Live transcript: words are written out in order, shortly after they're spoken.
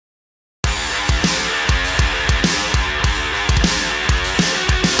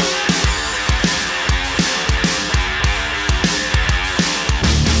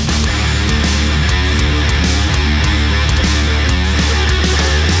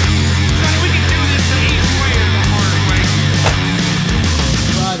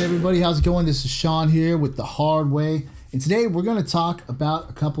how's it going? This is Sean here with The Hard Way. And today we're going to talk about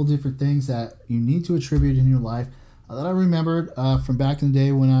a couple different things that you need to attribute in your life that I remembered from back in the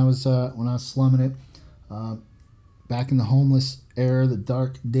day when I was slumming it, back in the homeless era, the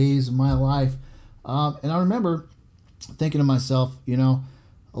dark days of my life. And I remember thinking to myself, a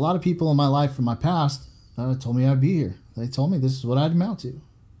lot of people in my life from my past told me I'd be here. They told me this is what I'd amount to.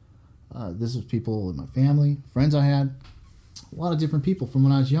 This was people in my family, friends I had, a lot of different people from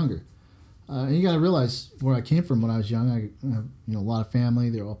when I was younger. And you got to realize where I came from when I was young. I have, a lot of family.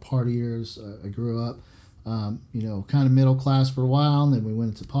 They're all partiers. I grew up, kind of middle class for a while, and then we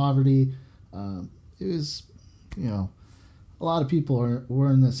went into poverty. It was, a lot of people were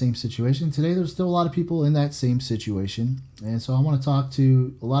in the same situation. Today, there's still a lot of people in that same situation. And so I want to talk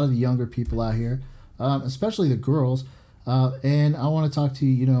to a lot of the younger people out here, especially the girls. And I want to talk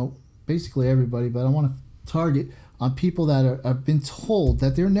to, basically everybody, but I want to target on people that have been told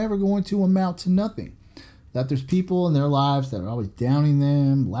that they're never going to amount to nothing. That there's people in their lives that are always downing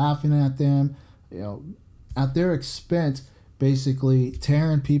them, laughing at them, at their expense, basically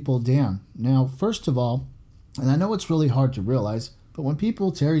tearing people down. Now, first of all, and I know it's really hard to realize, but when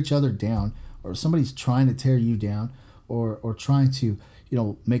people tear each other down, or somebody's trying to tear you down, or trying to,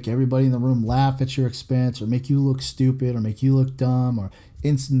 make everybody in the room laugh at your expense, or make you look stupid, or make you look dumb, or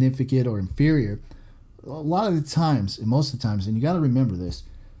insignificant, or inferior, a lot of the times, and most of the times, and you got to remember this,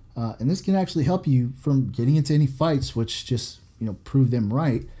 and this can actually help you from getting into any fights, which just, prove them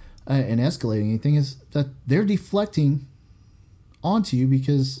right, and escalating anything, is that they're deflecting onto you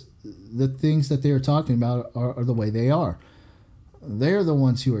because the things that they are talking about are the way they are. They're the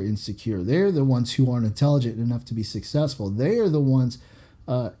ones who are insecure. They're the ones who aren't intelligent enough to be successful. They are the ones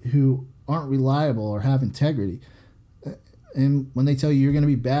who aren't reliable or have integrity. And when they tell you you're going to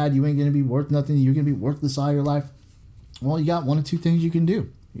be bad, you ain't going to be worth nothing, you're going to be worthless all your life, well, you got one of two things you can do.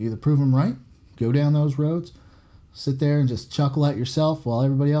 You either prove them right, go down those roads, sit there and just chuckle at yourself while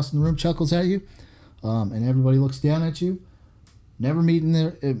everybody else in the room chuckles at you, and everybody looks down at you, never meeting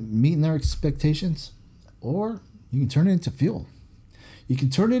their expectations, or you can turn it into fuel. You can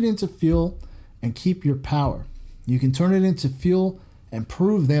turn it into fuel and keep your power. You can turn it into fuel and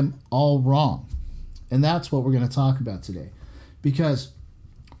prove them all wrong. And that's what we're going to talk about today. Because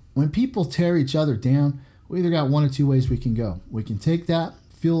when people tear each other down, we either got one or two ways we can go. We can take that,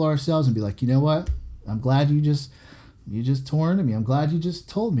 fuel ourselves, and be like, you know what? I'm glad you just tore into me. I'm glad you just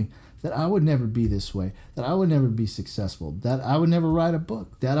told me that I would never be this way, that I would never be successful, that I would never write a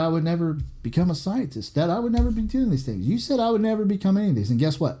book, that I would never become a scientist, that I would never be doing these things. You said I would never become any of these. And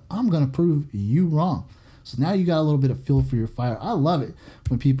guess what? I'm going to prove you wrong. So now you got a little bit of fuel for your fire. I love it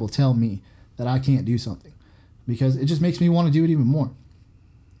when people tell me that I can't do something, because it just makes me want to do it even more.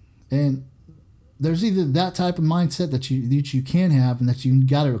 And there's either that type of mindset that you can have and that you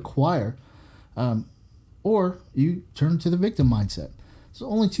got to acquire, or you turn to the victim mindset. So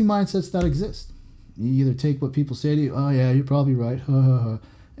only two mindsets that exist. You either take what people say to you, oh yeah, you're probably right,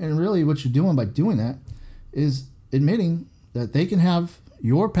 and really what you're doing by doing that is admitting that they can have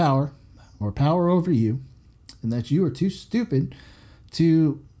your power or power over you, and that you are too stupid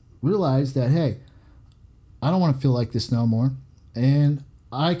to realize that, hey, I don't want to feel like this no more, and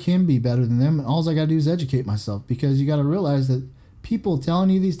I can be better than them, and all I got to do is educate myself. Because you got to realize that people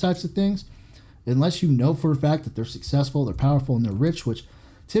telling you these types of things, unless you know for a fact that they're successful, they're powerful, and they're rich, which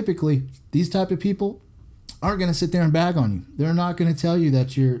typically these type of people aren't going to sit there and bag on you. They're not going to tell you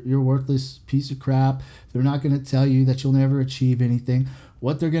that you're a worthless piece of crap. They're not going to tell you that you'll never achieve anything.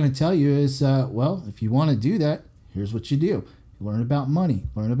 What they're going to tell you is, well, if you want to do that, here's what you do. Learn about money.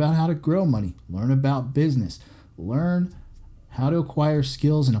 Learn about how to grow money. Learn about business. Learn how to acquire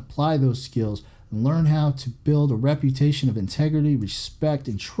skills and apply those skills. And learn how to build a reputation of integrity, respect,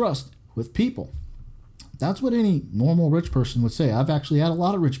 and trust with people. That's what any normal rich person would say. I've actually had a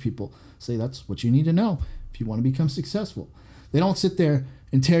lot of rich people say that's what you need to know if you want to become successful. They don't sit there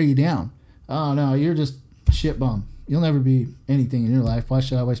and tear you down. Oh, no, you're just a shit bum. You'll never be anything in your life. Why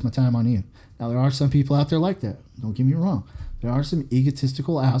should I waste my time on you? Now, there are some people out there like that. Don't get me wrong. There are some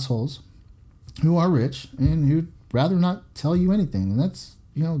egotistical assholes who are rich and who'd rather not tell you anything. And that's,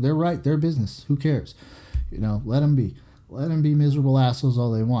 they're right. Their business. Who cares? Let them be. Let them be miserable assholes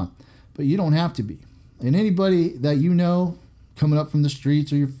all they want. But you don't have to be. And anybody that coming up from the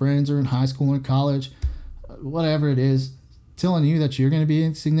streets, or your friends, or in high school or college, whatever it is, telling you that you're going to be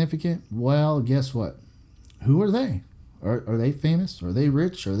insignificant, well, guess what? Who are they? Are they famous? Are they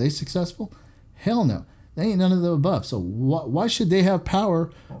rich? Are they successful? Hell no. They ain't none of the above. So why should they have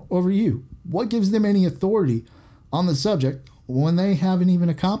power over you? What gives them any authority on the subject when they haven't even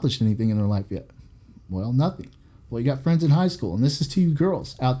accomplished anything in their life yet? Well, nothing. Well, you got friends in high school, and this is to you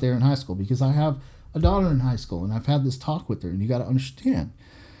girls out there in high school, because I have a daughter in high school, and I've had this talk with her, and you got to understand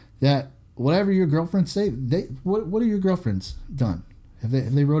that whatever your girlfriends say, what are your girlfriends done? Have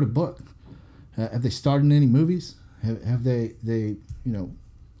they wrote a book? Have they starred in any movies? Have they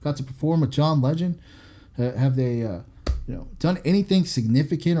got to perform with John Legend? Have they done anything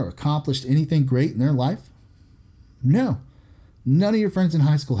significant or accomplished anything great in their life? No. None of your friends in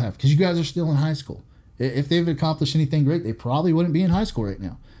high school have, because you guys are still in high school. If they've accomplished anything great, they probably wouldn't be in high school right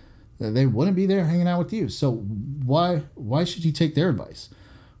now. They wouldn't be there hanging out with you. So why should you take their advice?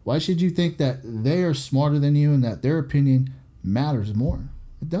 Why should you think that they are smarter than you and that their opinion matters more?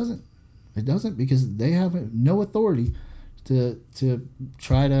 It doesn't. It doesn't, because they have no authority to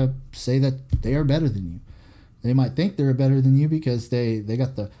try to say that they are better than you. They might think they're better than you because they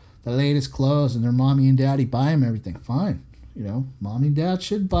got the latest clothes and their mommy and daddy buy them everything. Fine. Mommy and dad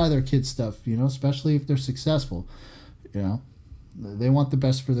should buy their kids stuff, especially if they're successful. They want the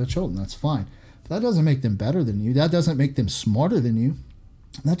best for their children. That's fine. But that doesn't make them better than you. That doesn't make them smarter than you.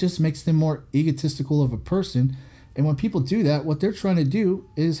 That just makes them more egotistical of a person. And when people do that, what they're trying to do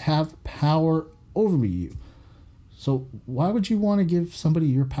is have power over you. So why would you want to give somebody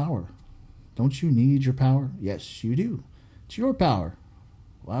your power? Don't you need your power? Yes, you do. It's your power.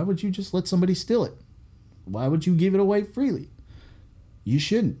 Why would you just let somebody steal it? Why would you give it away freely? You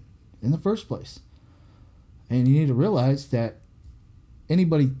shouldn't in the first place. And you need to realize that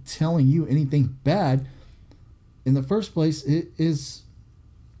anybody telling you anything bad in the first place, it is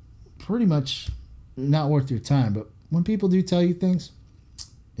pretty much not worth your time. But when people do tell you things,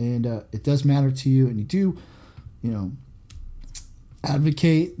 and it does matter to you, and you do,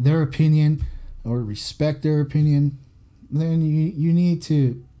 advocate their opinion or respect their opinion, then you need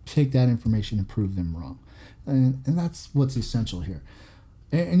to take that information and prove them wrong. And that's what's essential here.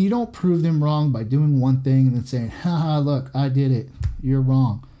 And you don't prove them wrong by doing one thing and then saying, haha, look, I did it. You're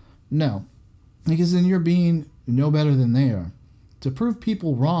wrong. No, because then you're being no better than they are. To prove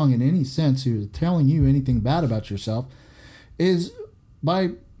people wrong in any sense who are telling you anything bad about yourself is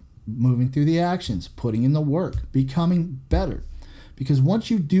by moving through the actions, putting in the work, becoming better. Because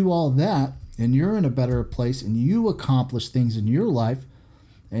once you do all that and you're in a better place and you accomplish things in your life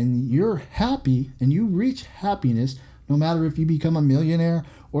and you're happy and you reach happiness, no matter if you become a millionaire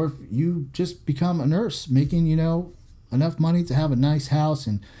or if you just become a nurse making, enough money to have a nice house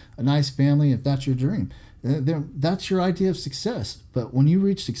and a nice family, if that's your dream. That's your idea of success. But when you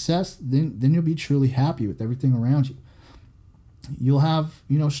reach success, then you'll be truly happy with everything around you. You'll have,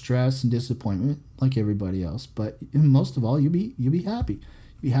 stress and disappointment like everybody else, but most of all, you'll be happy.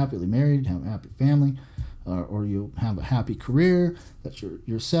 You'll be happily married, have a happy family, or you'll have a happy career that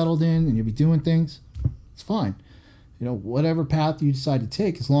you're settled in, and you'll be doing things. It's fine. Whatever path you decide to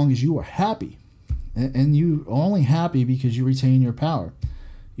take, as long as you are happy, and you are only happy because you retain your power.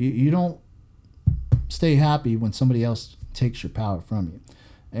 You don't stay happy when somebody else takes your power from you.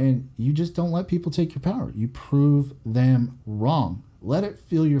 And you just don't let people take your power. You prove them wrong. Let it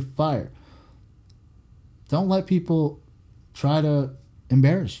fuel your fire. Don't let people try to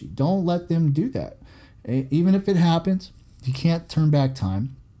embarrass you. Don't let them do that. Even if it happens, you can't turn back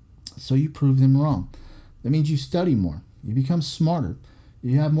time. So you prove them wrong. That means you study more. You become smarter.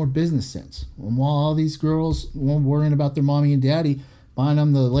 You have more business sense. And while all these girls weren't worrying about their mommy and daddy buying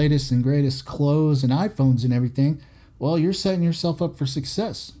them the latest and greatest clothes and iPhones and everything, well, you're setting yourself up for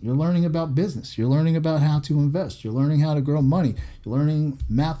success. You're learning about business. You're learning about how to invest. You're learning how to grow money. You're learning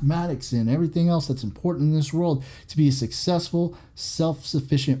mathematics and everything else that's important in this world to be a successful,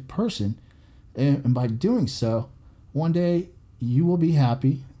 self-sufficient person. And by doing so, one day you will be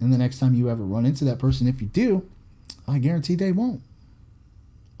happy. And the next time you ever run into that person, if you do, I guarantee they won't.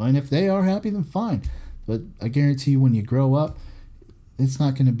 And if they are happy, then fine. But I guarantee when you grow up, it's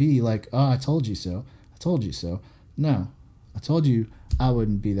not going to be like, oh, I told you so. I told you so. No, I told you I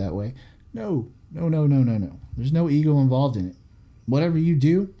wouldn't be that way. No. There's no ego involved in it. Whatever you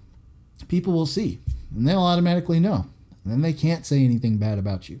do, people will see, and they'll automatically know. And then they can't say anything bad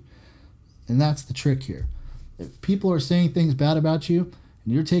about you. And that's the trick here. If people are saying things bad about you,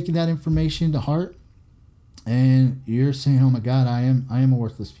 and you're taking that information to heart, and you're saying, oh my God, I am a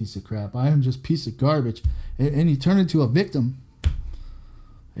worthless piece of crap. I am just a piece of garbage. And you turn into a victim,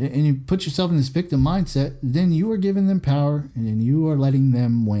 and you put yourself in this victim mindset, then you are giving them power, and then you are letting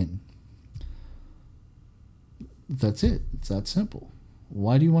them win. That's it. It's that simple.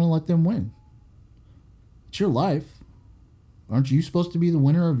 Why do you want to let them win? It's your life. Aren't you supposed to be the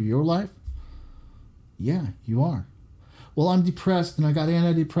winner of your life? Yeah, you are. Well, I'm depressed, and I got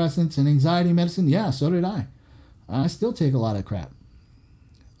antidepressants and anxiety medicine. Yeah, so did I. I still take a lot of crap.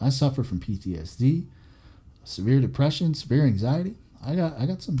 I suffer from PTSD. severe depression, severe anxiety. I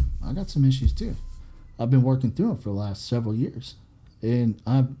got some issues too. I've been working through them for the last several years, and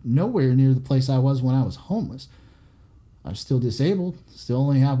I'm nowhere near the place I was when I was homeless. I'm still disabled, still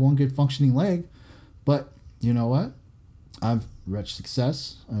only have one good functioning leg, but you know what? I've reached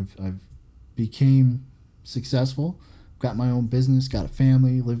success. I've became successful. Got my own business, got a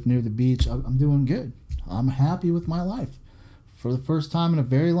family, live near the beach. I'm doing good. I'm happy with my life for the first time in a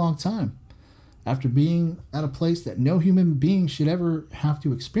very long time, after being at a place that no human being should ever have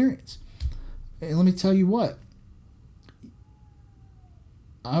to experience. And let me tell you what,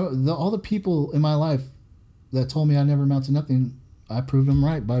 all the people in my life that told me I never amount to nothing, I proved them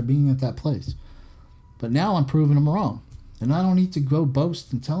right by being at that place. But now I'm proving them wrong. And I don't need to go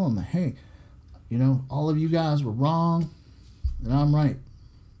boast and tell them that, hey, all of you guys were wrong and I'm right.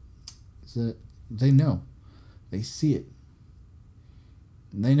 So they know. They see it.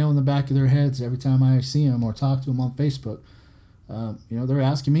 And they know in the back of their heads every time I see them or talk to them on Facebook, they're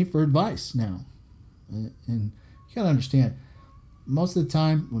asking me for advice now. And you got to understand, most of the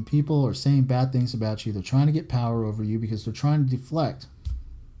time when people are saying bad things about you, they're trying to get power over you because they're trying to deflect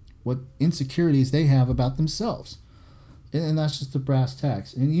what insecurities they have about themselves. And that's just the brass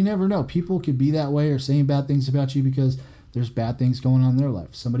tacks. And you never know. People could be that way or saying bad things about you because there's bad things going on in their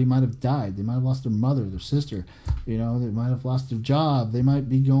life. Somebody might have died. They might have lost their mother, their sister. They might have lost their job. They might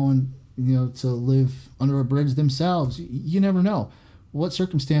be going, to live under a bridge themselves. You never know what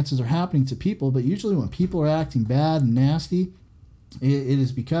circumstances are happening to people. But usually when people are acting bad and nasty, it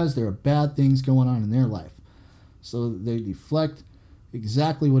is because there are bad things going on in their life. So they deflect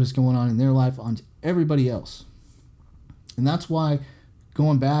exactly what is going on in their life onto everybody else. And that's why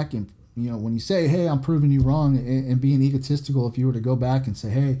going back and, when you say, hey, I'm proving you wrong, and being egotistical, if you were to go back and say,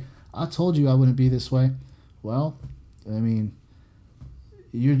 hey, I told you I wouldn't be this way. Well,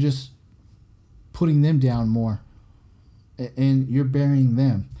 you're just putting them down more, and you're burying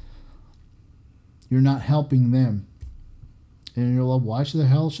them. You're not helping them. And you're like, why the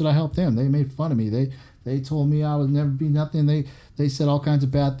hell should I help them? They made fun of me. They told me I would never be nothing. They said all kinds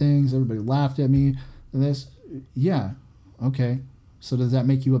of bad things. Everybody laughed at me. And this, yeah, okay. So does that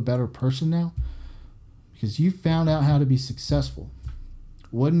make you a better person now? Because you found out how to be successful.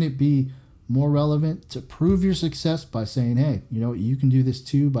 Wouldn't it be more relevant to prove your success by saying, hey, you can do this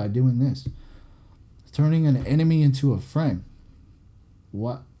too by doing this? Turning an enemy into a friend.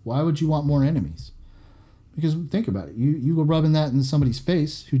 Why would you want more enemies? Because think about it. You go rubbing that in somebody's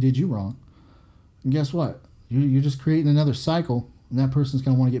face who did you wrong. And guess what? You're just creating another cycle, and that person's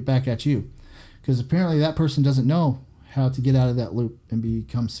going to want to get back at you. Because apparently that person doesn't know how to get out of that loop and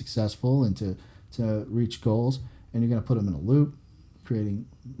become successful and to reach goals. And you're going to put them in a loop, creating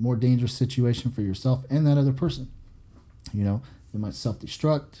more dangerous situation for yourself and that other person. They might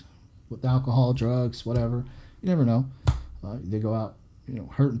self-destruct with alcohol, drugs, whatever. You never know. They go out,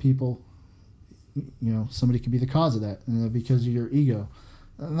 hurting people. Somebody could be the cause of that because of your ego.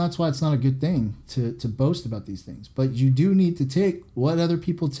 And that's why it's not a good thing to boast about these things. But you do need to take what other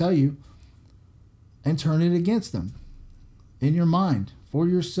people tell you and turn it against them in your mind for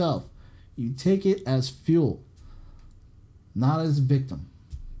yourself. You take it as fuel, not as a victim.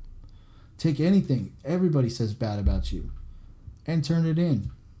 Take anything everybody says bad about you and turn it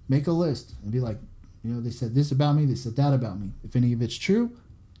in. Make a list and be like, they said this about me, they said that about me. If any of it's true,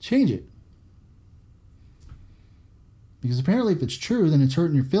 change it. Because apparently if it's true, then it's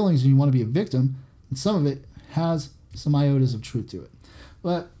hurting your feelings and you want to be a victim, and some of it has some iotas of truth to it.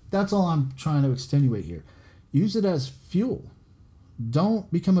 But that's all I'm trying to extenuate here. Use it as fuel.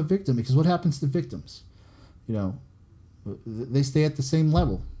 Don't become a victim, because what happens to victims? They stay at the same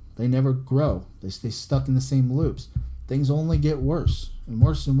level. They never grow. They stay stuck in the same loops. Things only get worse and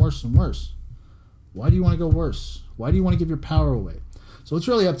worse and worse and worse. Why do you want to go worse? Why do you want to give your power away? So it's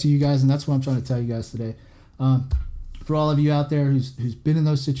really up to you guys, and that's what I'm trying to tell you guys today. For all of you out there who's been in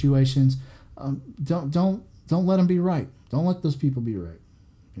those situations, don't let them be right. Don't let those people be right.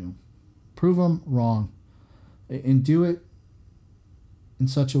 Prove them wrong, and do it in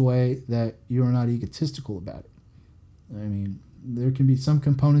such a way that you are not egotistical about it. There can be some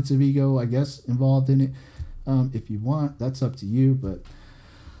components of ego, I guess, involved in it. If you want, that's up to you. But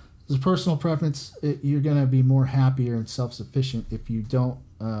as a personal preference, you're going to be more happier and self-sufficient if you don't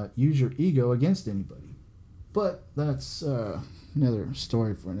use your ego against anybody. But that's another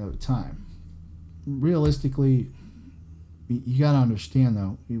story for another time. Realistically, you got to understand,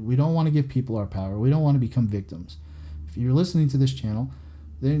 though, we don't want to give people our power. We don't want to become victims. If you're listening to this channel,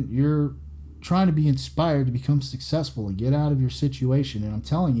 then you're trying to be inspired to become successful and get out of your situation. And I'm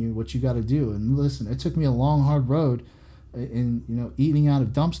telling you what you got to do. And listen, it took me a long, hard road in eating out of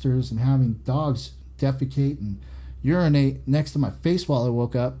dumpsters and having dogs defecate and urinate next to my face while I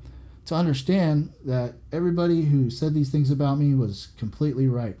woke up to understand that everybody who said these things about me was completely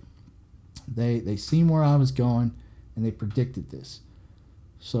right. They seen where I was going and they predicted this.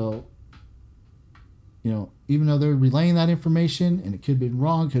 So, even though they're relaying that information and it could have been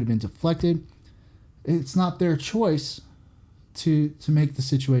wrong, could have been deflected, it's not their choice to make the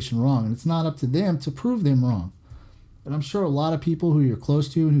situation wrong. And it's not up to them to prove them wrong. And I'm sure a lot of people who you're close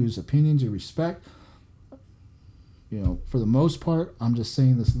to and whose opinions you respect, for the most part, I'm just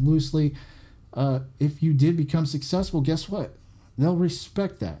saying this loosely, if you did become successful, guess what? They'll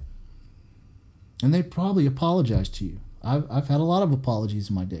respect that. And they probably apologize to you. I've had a lot of apologies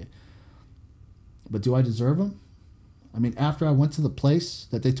in my day. But do I deserve them? I mean, after I went to the place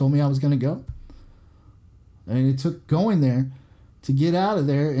that they told me I was going to go, I mean, it took going there to get out of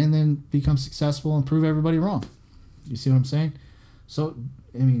there and then become successful and prove everybody wrong. You see what I'm saying? So,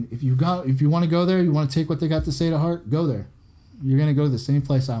 I mean, if you want to go there, you want to take what they got to say to heart, go there. You're going to go to the same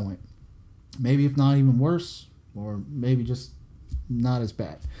place I went. Maybe if not even worse, or maybe just not as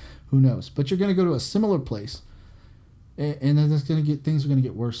bad. Who knows? But you're going to go to a similar place, and then things are going to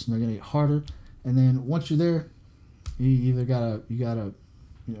get worse, and they're going to get harder. And then once you're there, you either gotta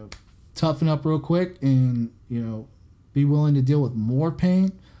toughen up real quick and be willing to deal with more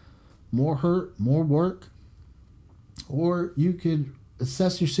pain, more hurt, more work, or you could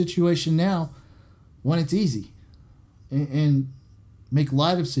assess your situation now when it's easy and make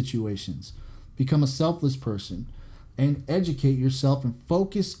light of situations, become a selfless person, and educate yourself and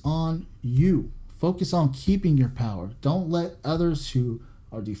focus on you. Focus on keeping your power. Don't let others who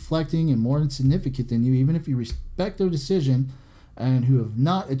are deflecting and more insignificant than you, even if you respect their decision and who have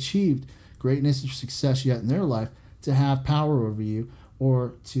not achieved greatness or success yet in their life, to have power over you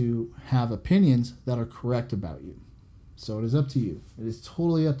or to have opinions that are correct about you. So it is up to you. It is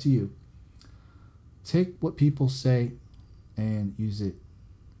totally up to you. Take what people say and use it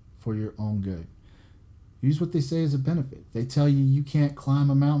for your own good. Use what they say as a benefit. They tell you can't climb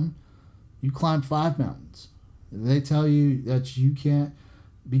a mountain, you climb 5 mountains. They tell you that you can't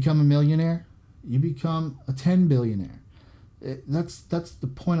become a millionaire, you become a 10 billionaire. That's the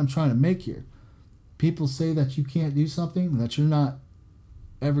point I'm trying to make here. People say that you can't do something, that you're not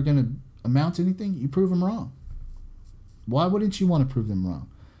ever going to amount to anything, you prove them wrong. Why wouldn't you want to prove them wrong?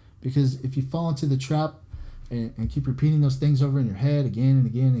 Because if you fall into the trap and keep repeating those things over in your head again and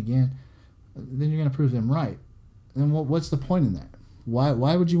again and again, then you're going to prove them right. And what's the point in that?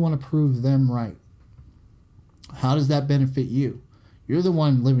 Why would you want to prove them right? How does that benefit you? You're the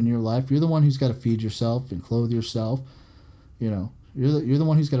one living your life. You're the one who's got to feed yourself and clothe yourself. You're the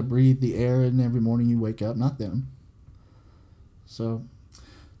one who's got to breathe the air in every morning you wake up, not them. So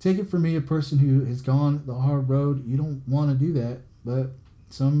take it from me, a person who has gone the hard road. You don't want to do that, but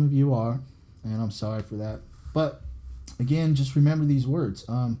some of you are, and I'm sorry for that. But again, just remember these words.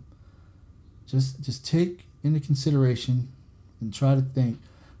 Just take into consideration and try to think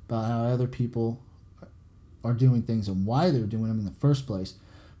about how other people are doing things and why they're doing them in the first place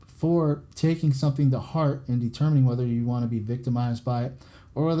before taking something to heart and determining whether you want to be victimized by it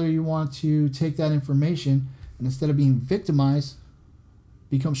or whether you want to take that information and instead of being victimized,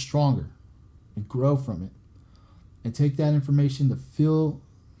 become stronger and grow from it and take that information to fill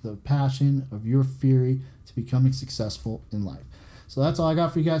the passion of your fury to becoming successful in life. So that's all I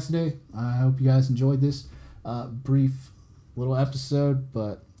got for you guys today. I hope you guys enjoyed this brief little episode,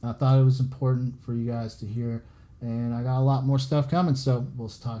 but I thought it was important for you guys to hear, and I got a lot more stuff coming, so we'll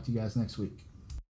talk to you guys next week.